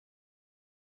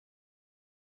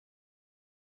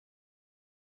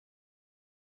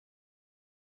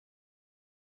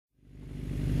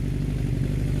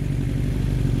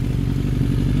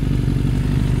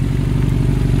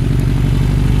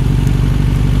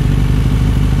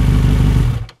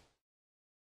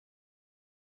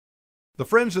The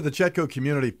Friends of the Chetco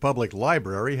Community Public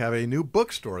Library have a new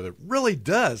bookstore that really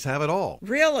does have it all.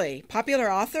 Really?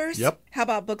 Popular authors? Yep. How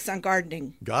about books on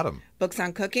gardening? Got 'em. Books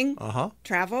on cooking? Uh-huh.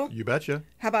 Travel? You betcha.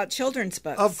 How about children's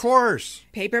books? Of course.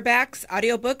 Paperbacks,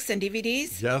 audiobooks, and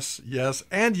DVDs? Yes, yes,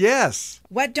 and yes.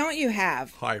 What don't you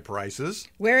have? High prices.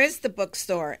 Where is the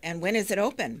bookstore, and when is it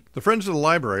open? The Friends of the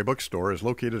Library bookstore is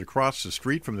located across the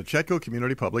street from the Chetco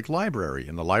Community Public Library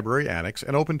in the library annex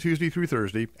and open Tuesday through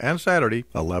Thursday and Saturday,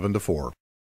 11 to 4.